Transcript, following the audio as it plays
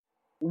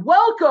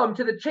Welcome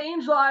to the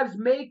Change Lives,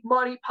 Make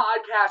Money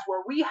podcast,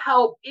 where we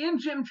help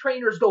in-gym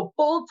trainers go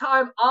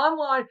full-time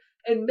online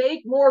and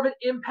make more of an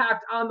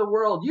impact on the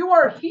world. You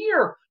are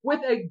here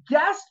with a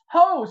guest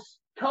host,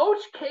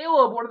 Coach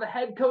Caleb, one of the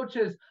head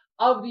coaches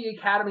of the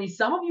Academy.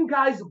 Some of you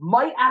guys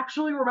might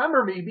actually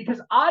remember me because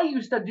I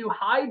used to do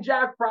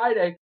Hijack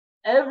Friday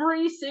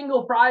every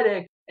single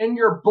Friday, and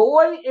your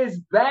boy is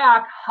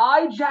back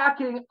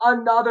hijacking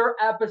another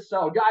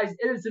episode. Guys,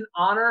 it is an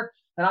honor.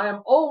 And I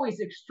am always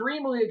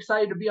extremely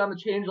excited to be on the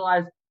Change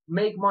Lives,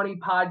 Make Money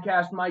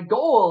podcast. My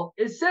goal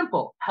is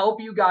simple: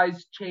 help you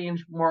guys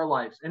change more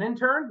lives. And in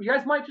turn, you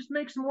guys might just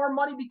make some more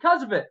money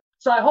because of it.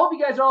 So I hope you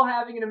guys are all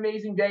having an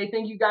amazing day.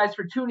 Thank you guys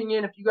for tuning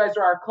in. If you guys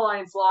are our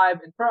clients live,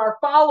 and for our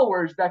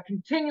followers that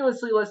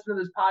continuously listen to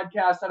this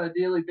podcast on a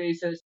daily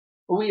basis,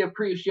 we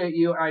appreciate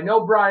you. I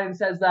know Brian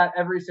says that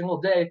every single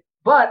day,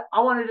 but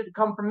I wanted it to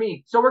come from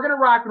me. So we're going to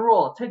rock and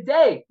roll.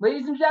 Today,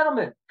 ladies and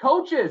gentlemen,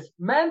 coaches,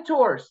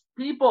 mentors,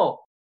 people,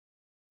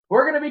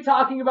 we're going to be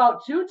talking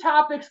about two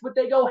topics, but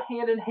they go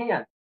hand in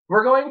hand.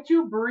 We're going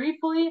to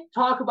briefly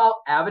talk about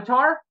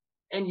avatar.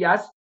 And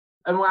yes,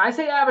 and when I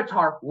say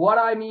avatar, what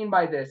I mean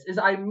by this is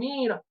I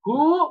mean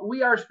who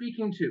we are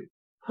speaking to,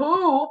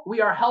 who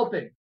we are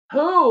helping,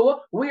 who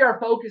we are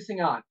focusing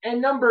on.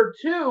 And number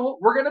two,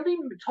 we're going to be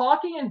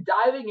talking and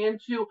diving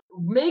into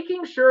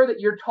making sure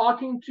that you're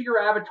talking to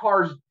your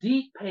avatar's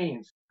deep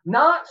pains,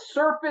 not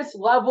surface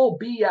level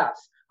BS.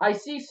 I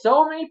see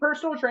so many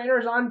personal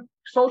trainers on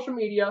social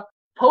media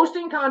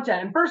posting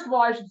content. And first of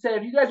all, I should say,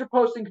 if you guys are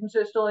posting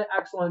consistently,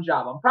 excellent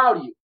job. I'm proud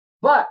of you.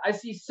 But I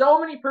see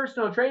so many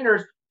personal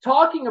trainers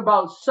talking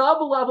about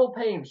sub-level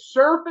pains,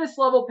 surface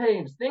level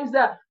pains, things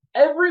that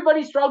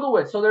everybody struggle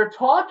with. So they're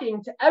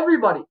talking to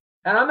everybody.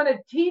 And I'm going to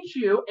teach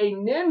you a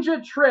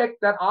ninja trick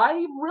that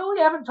I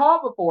really haven't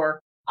taught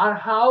before on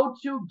how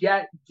to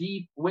get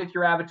deep with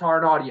your avatar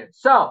and audience.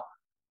 So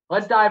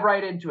let's dive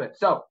right into it.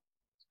 So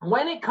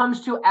when it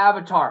comes to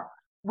avatar,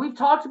 we've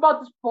talked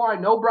about this before. I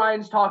know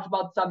Brian's talked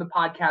about this on the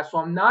podcast, so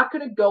I'm not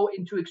going to go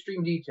into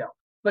extreme detail.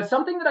 But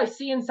something that I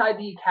see inside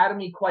the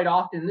Academy quite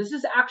often, this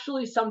is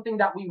actually something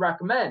that we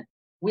recommend.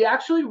 We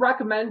actually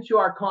recommend to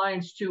our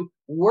clients to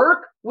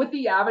work with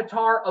the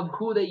avatar of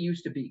who they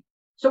used to be.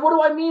 So what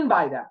do I mean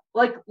by that?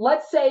 Like,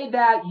 let's say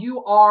that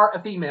you are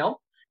a female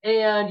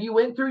and you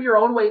went through your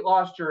own weight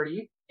loss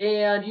journey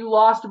and you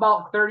lost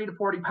about 30 to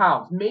 40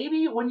 pounds.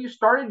 Maybe when you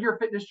started your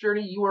fitness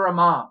journey, you were a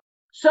mom.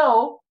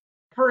 So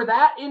for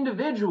that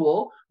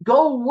individual,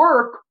 go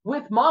work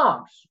with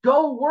moms.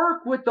 Go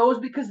work with those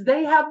because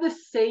they have the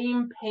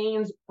same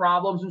pains,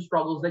 problems, and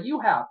struggles that you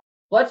have.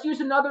 Let's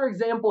use another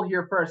example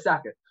here for a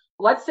second.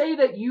 Let's say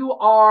that you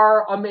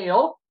are a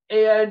male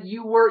and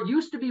you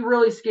used to be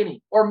really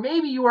skinny, or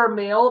maybe you are a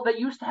male that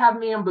used to have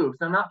man boobs.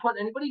 I'm not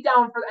putting anybody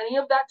down for any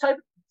of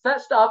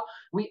that stuff.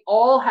 We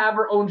all have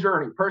our own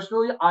journey.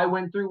 Personally, I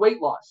went through weight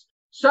loss.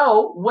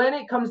 So when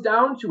it comes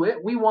down to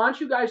it, we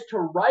want you guys to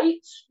write,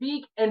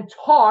 speak, and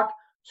talk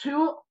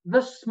to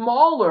the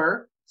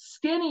smaller,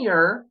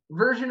 skinnier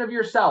version of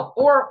yourself,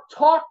 or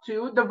talk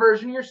to the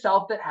version of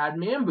yourself that had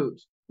man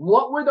boobs.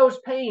 What were those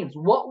pains?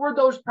 What were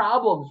those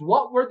problems?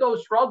 What were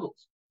those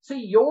struggles? So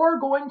you're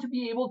going to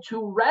be able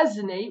to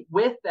resonate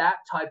with that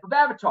type of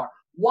avatar.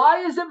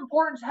 Why is it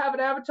important to have an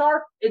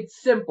avatar?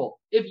 It's simple.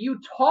 If you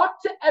talk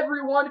to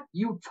everyone,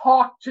 you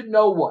talk to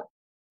no one.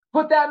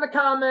 Put that in the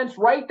comments.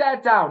 Write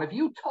that down. If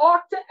you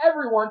talk to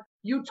everyone,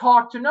 you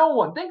talk to no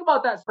one. Think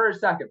about that for a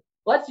second.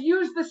 Let's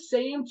use the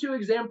same two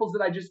examples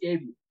that I just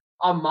gave you.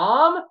 A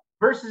mom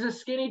versus a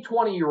skinny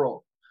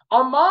 20-year-old.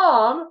 A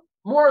mom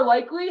more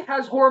likely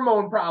has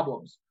hormone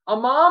problems. A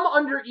mom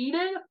under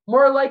eating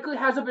more likely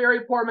has a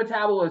very poor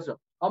metabolism.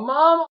 A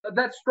mom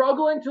that's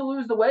struggling to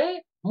lose the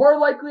weight more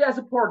likely has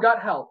a poor gut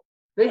health.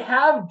 They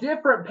have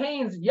different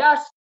pains.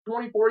 Yes,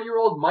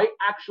 24-year-old might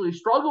actually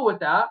struggle with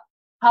that.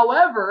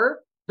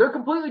 However, they're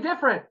completely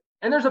different.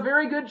 And there's a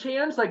very good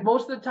chance, like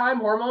most of the time,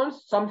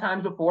 hormones,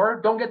 sometimes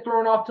before, don't get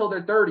thrown off till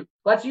they're 30.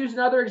 Let's use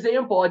another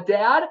example. A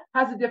dad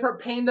has a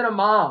different pain than a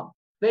mom.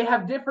 They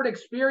have different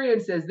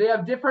experiences. They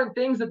have different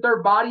things that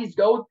their bodies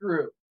go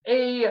through.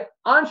 A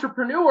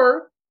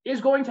entrepreneur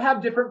is going to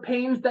have different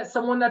pains than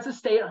someone that's a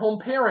stay-at-home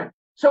parent.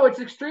 So it's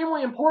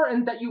extremely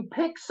important that you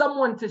pick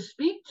someone to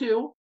speak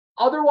to.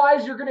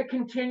 Otherwise, you're going to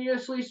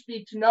continuously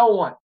speak to no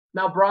one.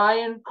 Now,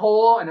 Brian,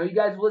 Cole, I know you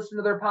guys have listened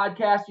to their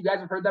podcast. You guys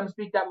have heard them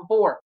speak that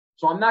before.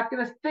 So I'm not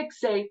going to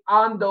fixate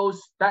on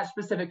that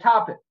specific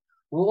topic.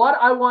 What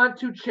I want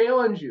to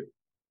challenge you,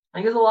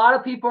 because a lot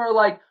of people are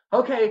like,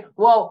 okay,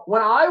 well,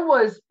 when I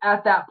was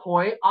at that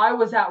point, I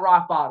was at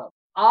rock bottom.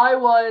 I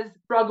was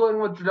struggling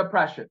with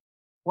depression.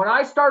 When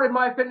I started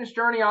my fitness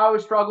journey, I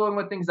was struggling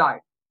with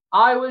anxiety.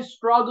 I was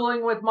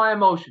struggling with my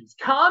emotions.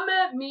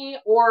 Comment me,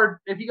 or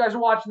if you guys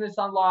are watching this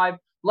on live,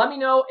 let me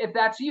know if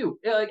that's you.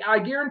 I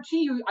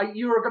guarantee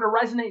you are going to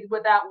resonate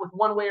with that with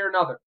one way or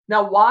another.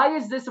 Now, why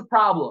is this a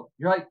problem?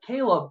 You're like,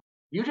 Caleb,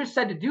 you just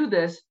said to do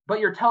this, but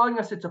you're telling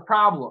us it's a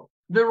problem.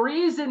 The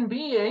reason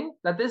being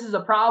that this is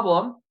a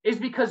problem is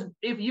because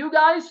if you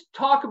guys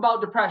talk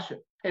about depression,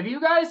 If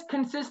you guys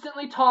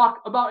consistently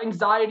talk about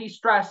anxiety,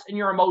 stress, and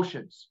your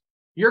emotions,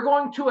 you're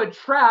going to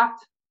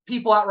attract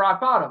people at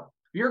rock bottom.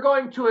 You're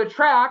going to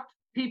attract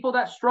people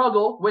that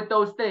struggle with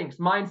those things,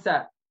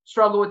 mindset,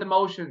 struggle with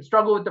emotion,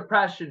 struggle with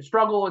depression,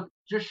 struggle with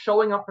just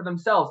showing up for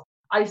themselves.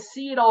 I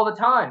see it all the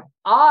time.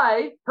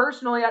 I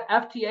personally at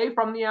FTA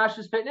from the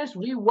Ashes Fitness,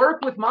 we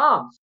work with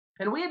moms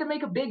and we had to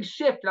make a big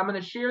shift. And I'm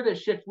going to share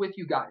this shift with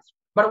you guys.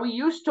 But we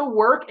used to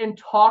work and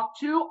talk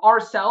to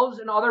ourselves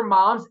and other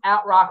moms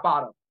at rock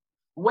bottom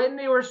when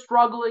they were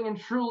struggling and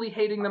truly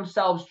hating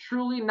themselves,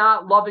 truly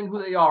not loving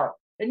who they are.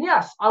 And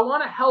yes, I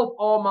want to help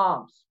all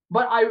moms.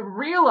 But I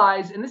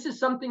realize, and this is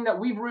something that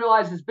we've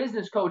realized as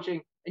business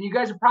coaching, and you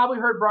guys have probably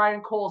heard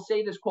Brian Cole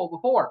say this quote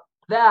before,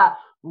 that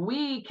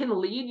we can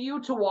lead you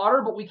to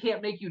water, but we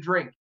can't make you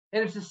drink.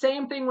 And it's the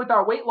same thing with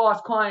our weight loss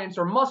clients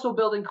or muscle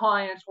building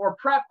clients or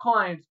prep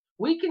clients.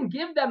 We can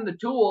give them the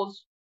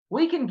tools.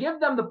 We can give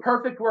them the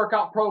perfect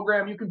workout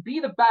program. You can be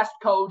the best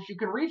coach. You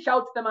can reach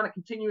out to them on a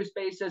continuous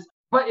basis.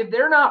 But if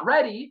they're not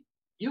ready,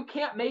 you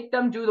can't make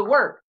them do the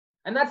work.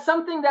 And that's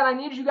something that I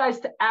need you guys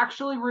to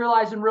actually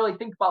realize and really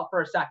think about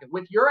for a second.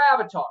 With your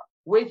avatar,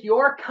 with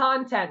your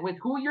content, with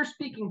who you're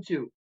speaking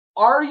to,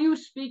 are you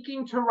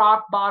speaking to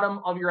rock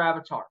bottom of your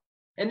avatar?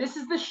 And this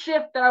is the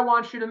shift that I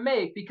want you to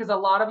make, because a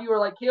lot of you are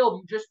like,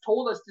 Caleb, you just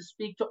told us to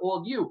speak to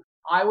old you.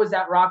 I was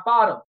at rock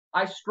bottom.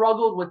 I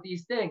struggled with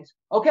these things.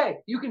 Okay,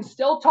 you can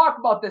still talk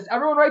about this.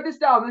 Everyone write this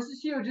down. This is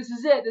huge. This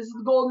is it. This is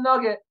the golden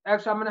nugget.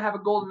 Actually, I'm going to have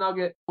a golden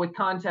nugget with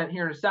content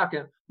here in a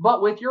second.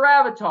 But with your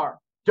avatar,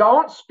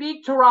 don't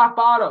speak to rock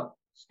bottom.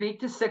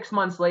 Speak to 6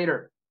 months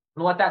later.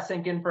 And let that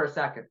sink in for a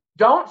second.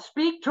 Don't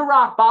speak to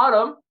rock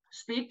bottom.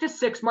 Speak to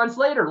 6 months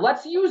later.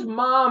 Let's use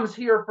moms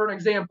here for an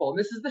example.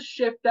 This is the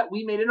shift that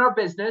we made in our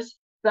business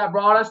that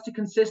brought us to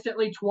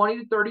consistently 20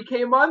 to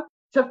 30K a month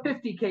to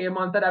 50K a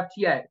month at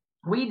FTA.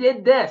 We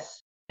did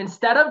this.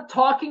 Instead of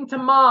talking to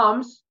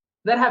moms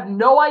that have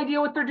no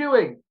idea what they're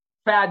doing,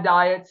 fad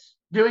diets,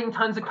 doing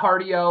tons of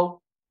cardio,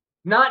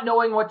 not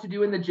knowing what to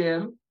do in the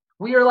gym,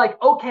 we are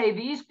like, okay,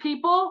 these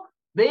people,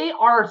 they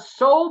are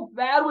so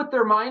bad with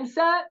their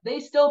mindset. They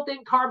still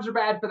think carbs are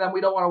bad for them. We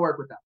don't want to work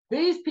with them.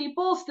 These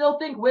people still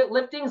think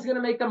lifting is going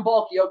to make them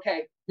bulky.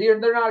 Okay, they're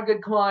not a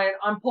good client.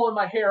 I'm pulling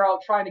my hair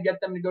out trying to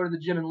get them to go to the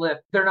gym and lift.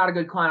 They're not a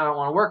good client. I don't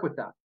want to work with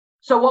them.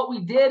 So what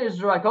we did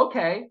is we're like,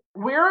 okay,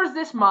 where is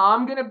this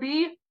mom going to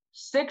be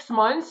 6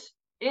 months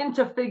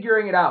into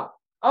figuring it out?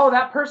 Oh,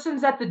 that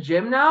person's at the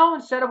gym now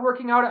instead of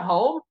working out at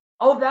home.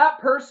 Oh, that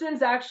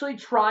person's actually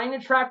trying to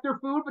track their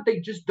food, but they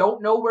just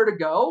don't know where to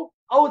go.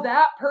 Oh,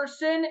 that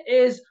person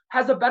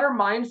has a better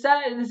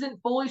mindset and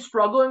isn't fully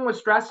struggling with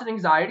stress and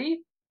anxiety.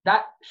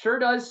 That sure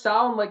does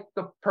sound like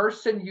the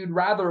person you'd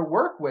rather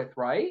work with,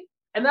 right?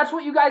 And that's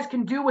what you guys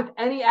can do with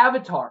any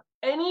avatar,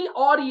 any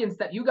audience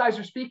that you guys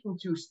are speaking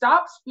to.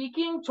 Stop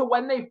speaking to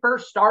when they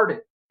first started.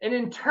 And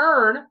in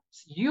turn,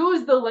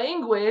 use the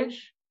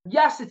language.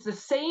 Yes, it's the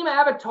same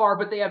avatar,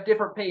 but they have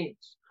different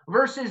pains.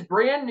 Versus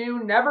brand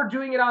new, never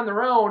doing it on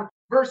their own,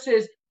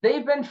 versus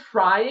they've been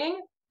trying,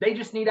 they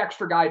just need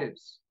extra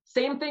guidance.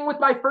 Same thing with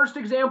my first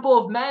example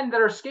of men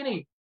that are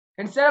skinny.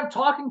 Instead of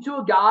talking to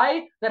a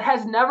guy that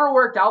has never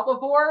worked out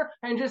before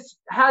and just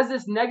has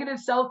this negative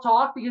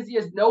self-talk because he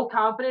has no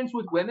confidence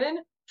with women,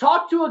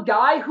 talk to a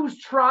guy who's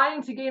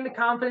trying to gain the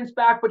confidence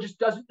back but just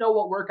doesn't know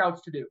what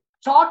workouts to do.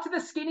 Talk to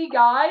the skinny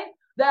guy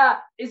that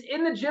is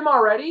in the gym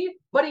already,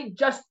 but he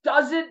just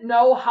doesn't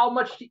know how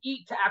much to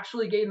eat to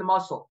actually gain the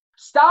muscle.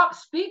 Stop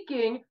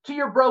speaking to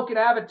your broken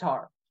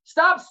avatar.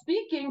 Stop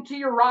speaking to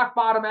your rock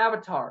bottom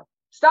avatar.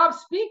 Stop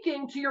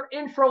speaking to your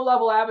intro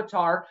level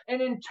avatar,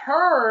 and in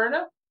turn,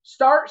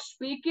 start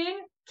speaking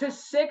to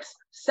 6,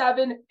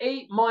 7,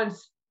 8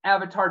 months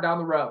avatar down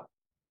the road.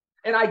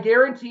 And I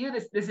guarantee you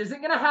this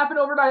isn't going to happen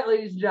overnight,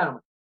 ladies and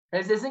gentlemen.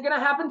 This isn't going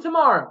to happen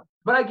tomorrow.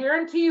 But I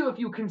guarantee you, if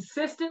you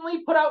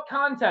consistently put out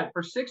content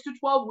for 6 to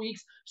 12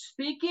 weeks,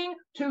 speaking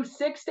to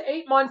 6 to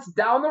 8 months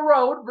down the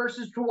road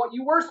versus to what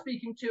you were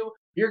speaking to,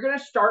 you're going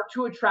to start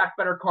to attract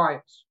better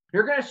clients.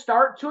 You're going to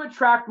start to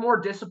attract more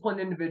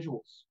disciplined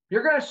individuals.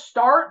 You're going to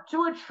start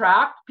to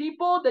attract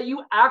people that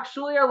you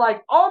actually are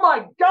like, oh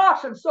my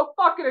gosh, I'm so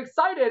fucking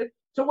excited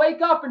to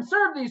wake up and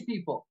serve these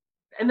people.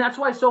 And that's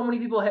why so many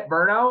people hit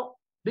burnout,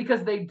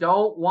 because they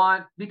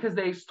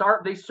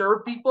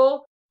serve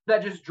people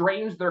that just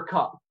drains their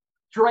cup,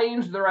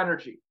 drains their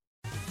energy.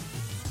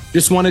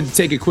 Just wanted to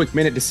take a quick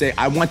minute to say,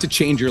 I want to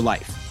change your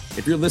life.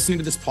 If you're listening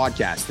to this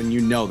podcast, then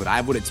you know that I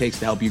have what it takes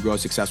to help you grow a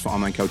successful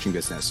online coaching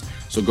business.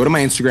 So go to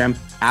my Instagram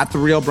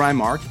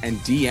 @TheRealBrianMark and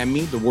DM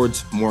me the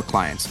words more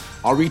clients.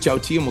 I'll reach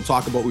out to you and we'll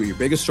talk about what your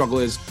biggest struggle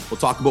is. We'll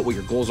talk about what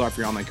your goals are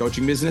for your online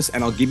coaching business,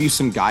 and I'll give you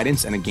some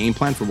guidance and a game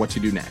plan for what to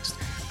do next.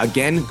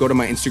 Again, go to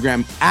my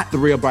Instagram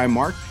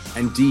 @TheRealBrianMark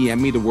and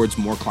DM me the words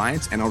more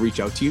clients, and I'll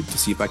reach out to you to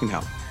see if I can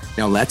help.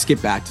 Now let's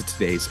get back to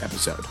today's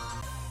episode.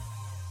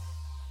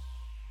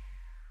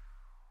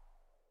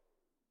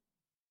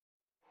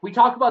 We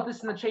talk about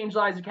this in the Change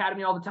Lives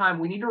Academy all the time.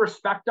 We need to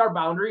respect our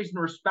boundaries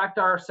and respect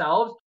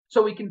ourselves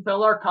so we can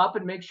fill our cup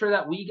and make sure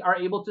that we are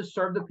able to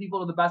serve the people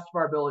to the best of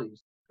our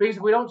abilities. Because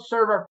if we don't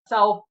serve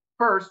ourselves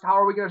first, how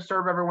are we going to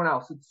serve everyone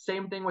else? It's the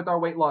same thing with our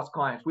weight loss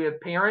clients. We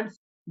have parents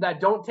that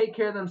don't take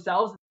care of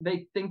themselves.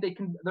 They think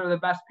they're the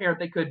best parent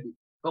they could be.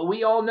 But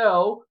we all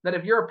know that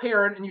if you're a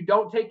parent and you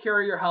don't take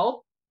care of your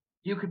health,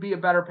 you could be a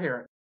better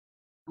parent.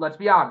 Let's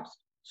be honest.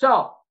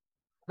 So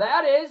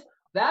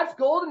that's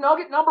golden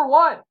nugget number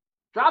 1.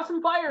 Drop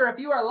some fire if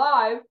you are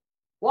live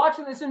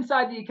watching this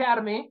inside the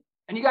academy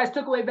and you guys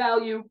took away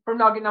value from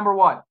nugget number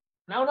 1.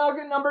 Now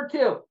nugget number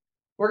 2.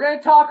 We're going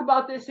to talk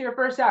about this here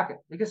for a second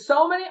because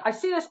I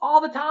see this all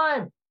the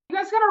time. You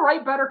guys got to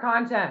write better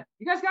content.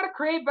 You guys got to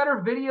create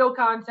better video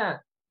content.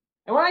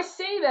 And when I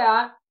say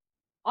that,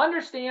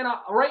 understand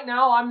right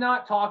now I'm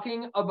not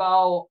talking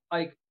about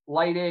like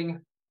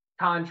lighting,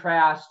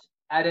 contrast,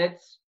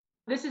 edits.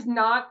 This is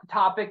not the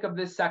topic of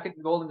this second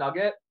golden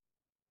nugget.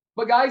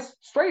 But guys,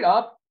 straight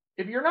up,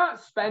 if you're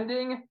not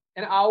spending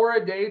an hour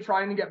a day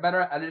trying to get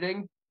better at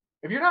editing,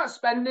 if you're not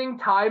spending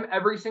time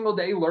every single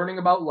day learning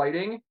about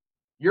lighting,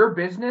 your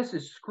business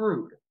is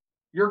screwed.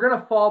 You're going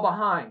to fall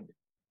behind.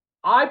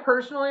 I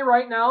personally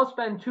right now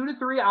spend 2 to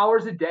 3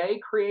 hours a day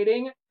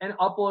creating and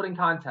uploading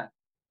content.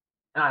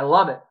 And I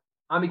love it.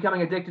 I'm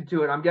becoming addicted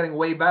to it. I'm getting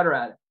way better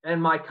at it.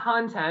 And my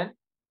content,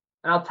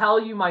 and I'll tell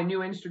you my new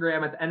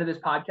Instagram at the end of this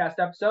podcast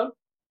episode.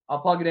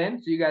 I'll plug it in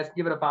so you guys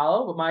give it a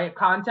follow. But my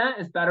content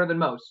is better than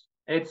most.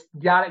 It's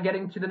got it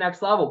getting to the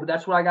next level, but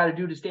that's what I got to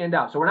do to stand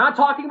out. So we're not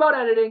talking about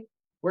editing.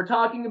 We're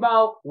talking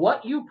about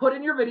what you put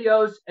in your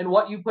videos and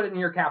what you put in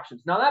your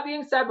captions. Now, that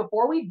being said,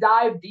 before we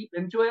dive deep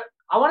into it,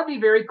 I want to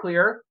be very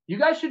clear. You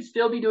guys should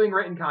still be doing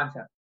written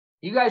content.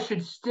 You guys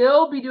should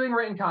still be doing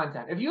written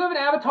content. If you have an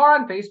avatar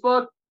on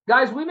Facebook,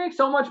 guys, we make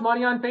so much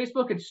money on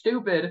Facebook. It's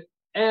stupid.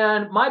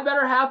 And my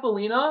better half,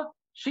 Alina,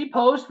 she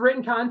posts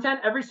written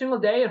content every single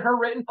day, and her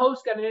written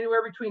posts get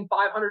anywhere between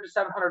 500 to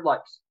 700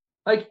 likes.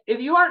 Like,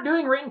 if you aren't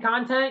doing written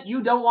content,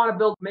 you don't want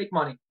to make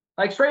money.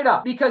 Like, straight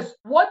up. Because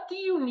what do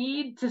you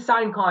need to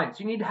sign clients?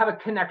 You need to have a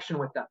connection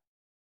with them.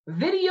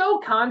 Video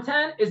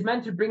content is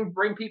meant to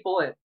bring people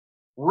in.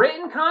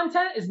 Written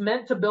content is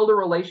meant to build a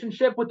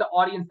relationship with the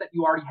audience that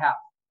you already have.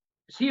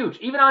 It's huge.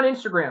 Even on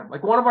Instagram.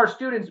 Like one of our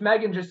students,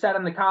 Megan, just said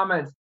in the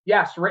comments,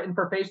 yes, written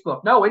for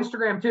Facebook. No,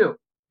 Instagram too.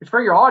 It's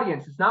for your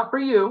audience. It's not for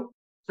you.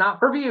 It's not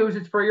for views.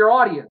 It's for your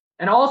audience.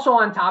 And also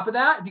on top of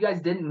that, if you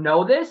guys didn't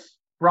know this,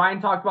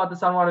 Brian talked about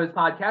this on one of his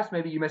podcasts.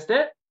 Maybe you missed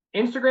it.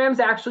 Instagram's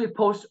actually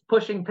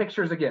pushing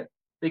pictures again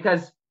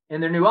because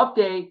in their new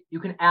update, you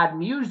can add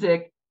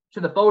music to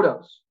the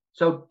photos.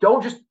 So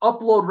don't just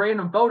upload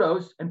random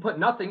photos and put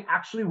nothing.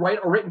 Actually write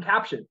a written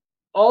caption.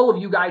 All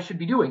of you guys should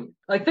be doing it.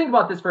 Like, think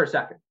about this for a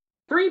second.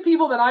 3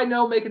 people that I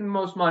know making the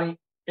most money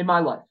in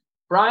my life: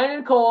 Brian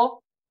and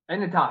Cole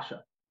and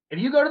Natasha. If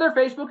you go to their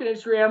Facebook and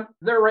Instagram,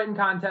 they're writing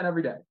content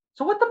every day.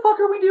 So what the fuck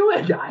are we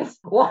doing, guys?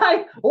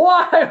 Why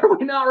are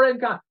we not writing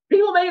content?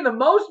 People making the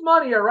most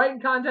money are writing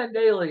content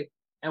daily,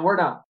 and we're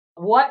not.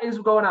 What is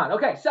going on?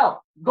 Okay, so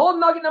golden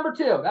nugget number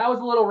 2. That was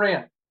a little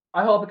rant.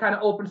 I hope it kind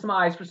of opened some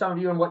eyes for some of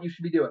you on what you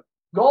should be doing.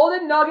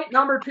 Golden nugget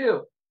number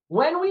 2.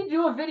 When we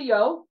do a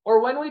video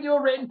or when we do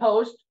a written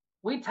post,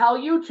 we tell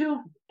you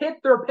to hit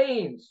their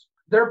pains,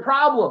 their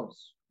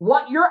problems,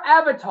 what your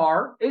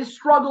avatar is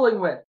struggling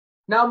with.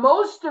 Now,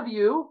 most of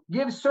you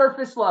give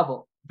surface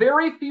level.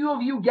 Very few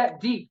of you get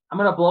deep. I'm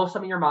going to blow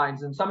some of your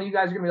minds, and some of you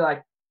guys are going to be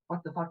like,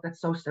 what the fuck?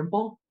 That's so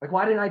simple. Like,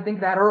 why didn't I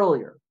think that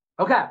earlier?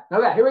 Okay,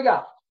 here we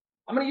go.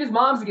 I'm going to use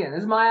moms again.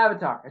 This is my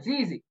avatar. It's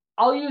easy.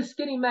 I'll use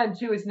skinny men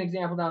too as an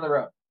example down the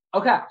road.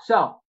 Okay,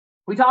 so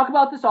we talk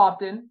about this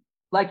often.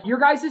 Like, your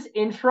guys'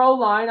 intro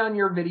line on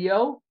your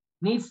video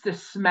needs to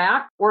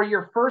smack, or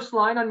your first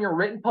line on your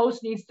written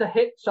post needs to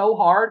hit so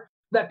hard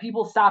that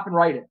people stop and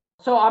write it.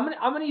 So I'm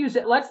gonna use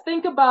it. Let's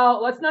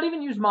not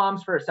even use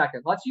moms for a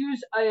second. Let's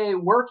use a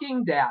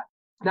working dad,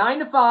 9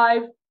 to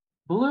 5,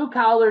 blue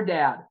collar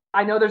dad.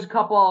 I know there's a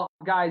couple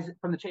guys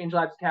from the Change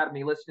Lives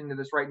Academy listening to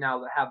this right now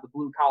that have the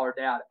blue collar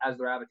dad as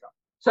their avatar.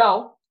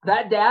 So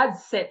that dad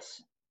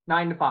sits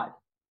 9 to 5.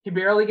 He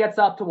barely gets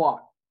up to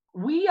walk.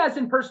 We as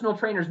in personal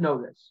trainers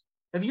know this.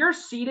 If you're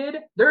seated,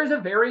 there is a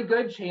very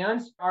good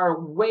chance are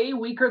way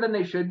weaker than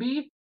they should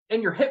be,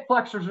 and your hip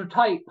flexors are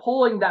tight,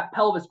 pulling that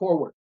pelvis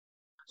forward.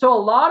 So a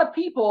lot of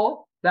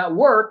people that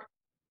work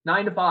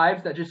 9 to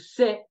 5s that just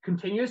sit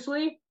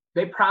continuously,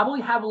 they probably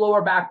have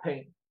lower back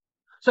pain.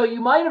 So you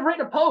might have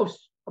written a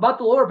post about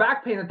the lower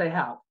back pain that they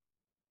have.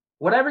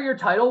 Whatever your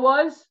title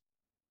was,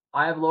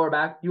 you have lower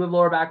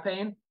back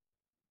pain,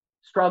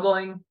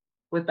 struggling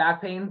with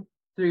back pain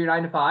through your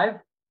 9 to 5,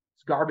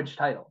 it's a garbage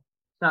title.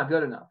 It's not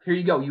good enough. Here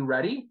you go. You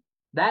ready?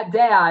 That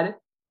dad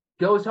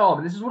goes home.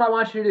 And this is what I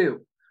want you to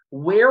do.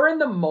 Where in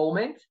the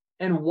moment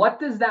and what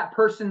does that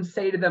person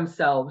say to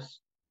themselves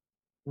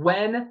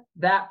when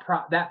that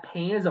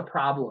pain is a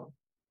problem?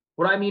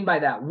 What do I mean by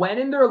that? When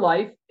in their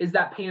life is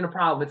that pain a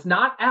problem? It's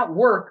not at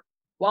work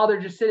while they're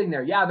just sitting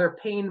there. Yeah,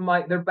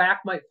 their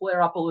back might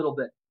flare up a little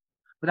bit,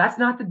 but that's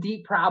not the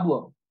deep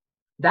problem.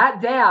 That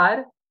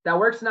dad that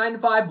works 9 to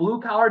 5,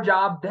 blue collar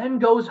job, then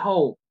goes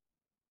home.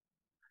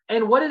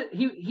 And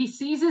he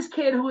sees his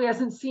kid who he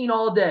hasn't seen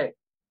all day.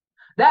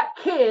 That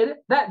kid,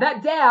 that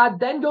dad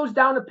then goes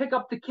down to pick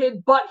up the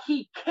kid, but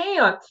he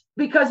can't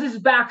because his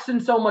back's in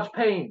so much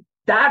pain.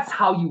 That's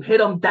how you hit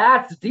him.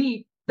 That's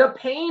deep. The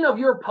pain of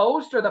your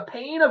post or the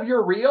pain of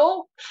your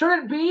reel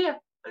shouldn't be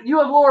you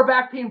have lower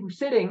back pain from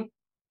sitting.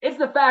 It's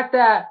the fact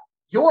that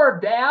your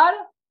dad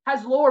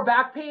has lower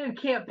back pain and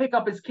can't pick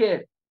up his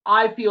kid.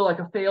 I feel like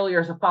a failure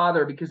as a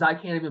father because I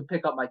can't even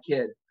pick up my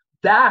kid.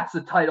 That's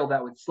a title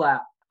that would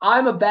slap.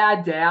 I'm a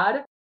bad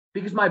dad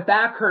because my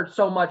back hurts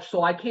so much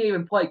so I can't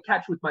even play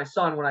catch with my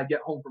son when I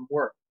get home from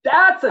work.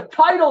 That's a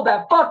title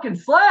that fucking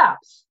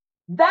slaps.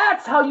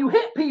 That's how you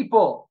hit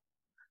people.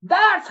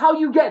 That's how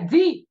you get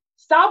deep.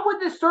 Stop with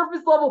this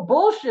surface level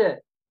bullshit.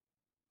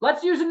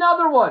 Let's use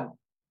another one.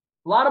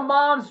 A lot of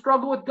moms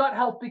struggle with gut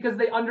health because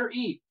they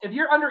undereat. If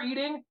you're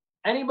undereating,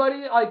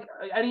 anybody, like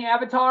any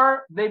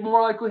avatar, they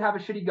more likely have a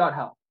shitty gut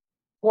health.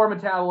 Poor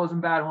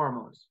metabolism, bad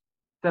hormones,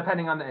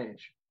 depending on the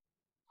age.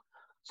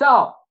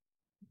 So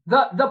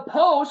the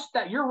post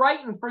that you're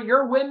writing for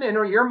your women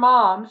or your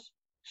moms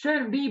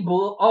shouldn't be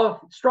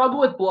struggle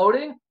with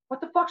bloating.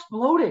 What the fuck's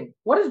bloating?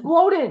 What is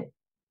bloating?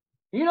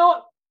 You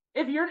know,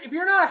 if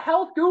you're not a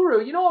health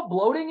guru, you know what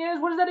bloating is?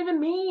 What does that even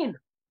mean?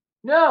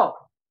 No.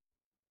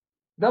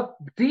 The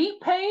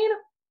deep pain,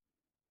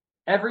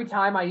 every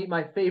time I eat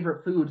my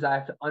favorite foods, I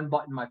have to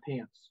unbutton my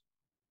pants.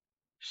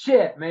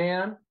 Shit,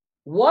 man.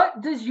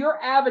 What does your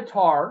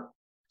avatar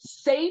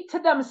say to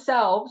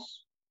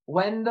themselves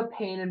when the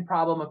pain and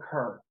problem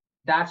occur?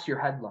 That's your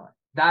headline.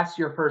 That's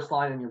your first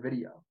line in your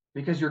video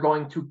because you're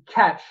going to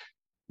catch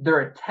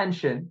their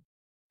attention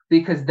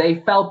because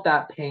they felt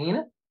that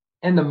pain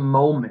in the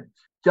moment.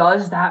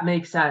 Does that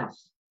make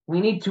sense? We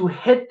need to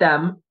hit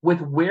them with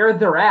where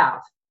they're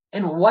at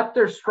and what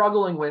they're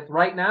struggling with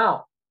right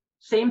now.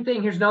 Same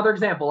thing. Here's another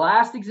example.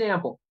 Last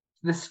example.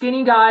 The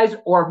skinny guys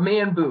or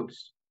man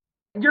boobs.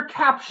 Your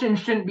caption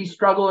shouldn't be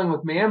struggling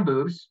with man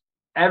boobs.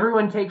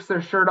 Everyone takes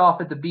their shirt off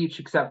at the beach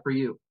except for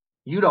you.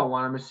 You don't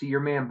want them to see your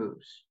man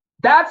boobs.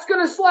 That's going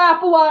to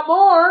slap a lot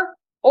more.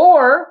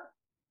 Or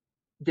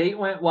date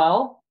went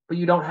well, but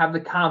you don't have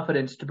the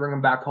confidence to bring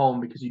them back home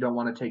because you don't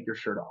want to take your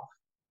shirt off.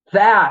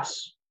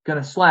 That's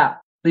going to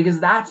slap because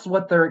that's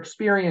what they're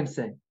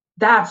experiencing.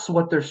 That's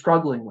what they're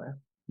struggling with.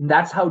 And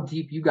that's how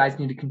deep you guys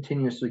need to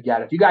continuously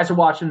get. If you guys are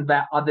watching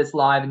this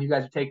live and you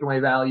guys are taking away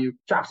value,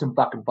 drop some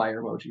fucking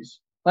fire emojis.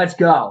 Let's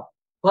go.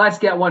 Let's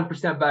get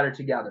 1% better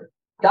together.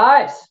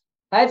 Guys,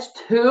 that's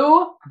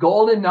 2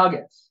 golden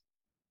nuggets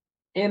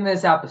in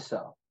this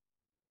episode.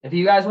 If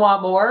you guys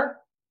want more,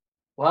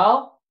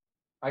 well,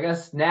 I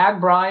guess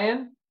nag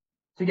Brian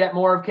to get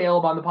more of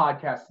Caleb on the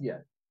podcast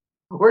again.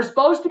 We're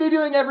supposed to be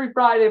doing every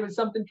Friday, but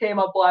something came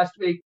up last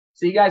week.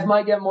 So you guys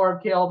might get more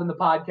of Caleb in the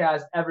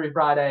podcast every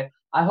Friday.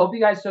 I hope you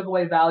guys took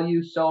away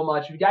value so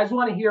much. If you guys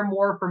want to hear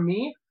more from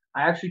me,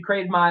 I actually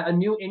created a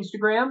new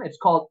Instagram. It's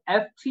called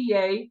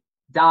FTA.fits.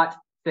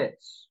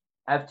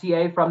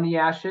 FTA from the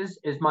Ashes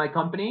is my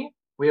company.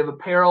 We have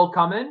apparel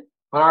coming,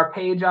 but our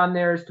page on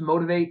there is to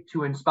motivate,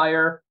 to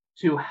inspire,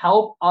 to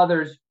help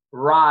others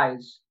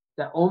rise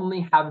that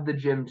only have the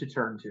gym to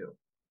turn to.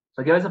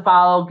 So give us a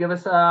follow, give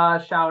us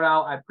a shout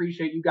out. I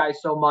appreciate you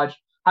guys so much.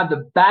 Have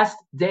the best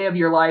day of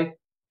your life.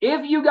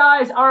 If you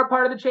guys are a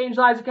part of the Change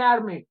Lives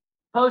Academy,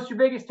 post your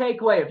biggest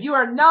takeaway. If you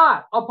are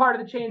not a part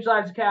of the Change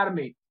Lives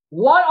Academy,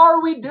 what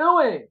are we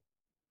doing?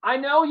 I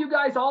know you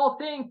guys all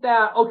think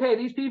that, okay,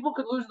 these people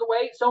could lose the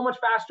weight so much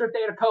faster if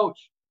they had a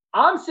coach.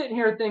 I'm sitting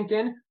here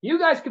thinking you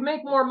guys could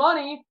make more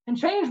money and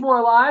change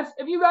more lives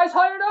if you guys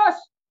hired us.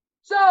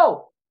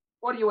 So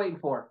what are you waiting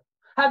for?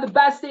 Have the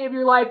best day of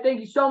your life.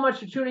 Thank you so much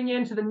for tuning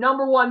in to the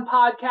 #1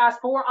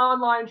 podcast for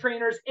online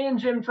trainers and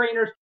gym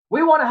trainers.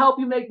 We want to help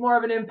you make more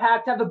of an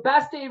impact. Have the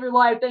best day of your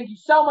life. Thank you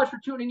so much for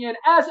tuning in.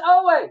 As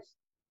always,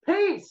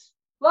 peace,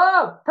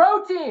 love,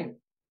 protein.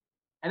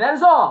 And that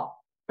is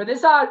all for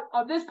this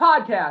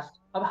podcast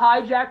of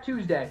Hijack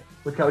Tuesday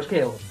with Coach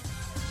Caleb.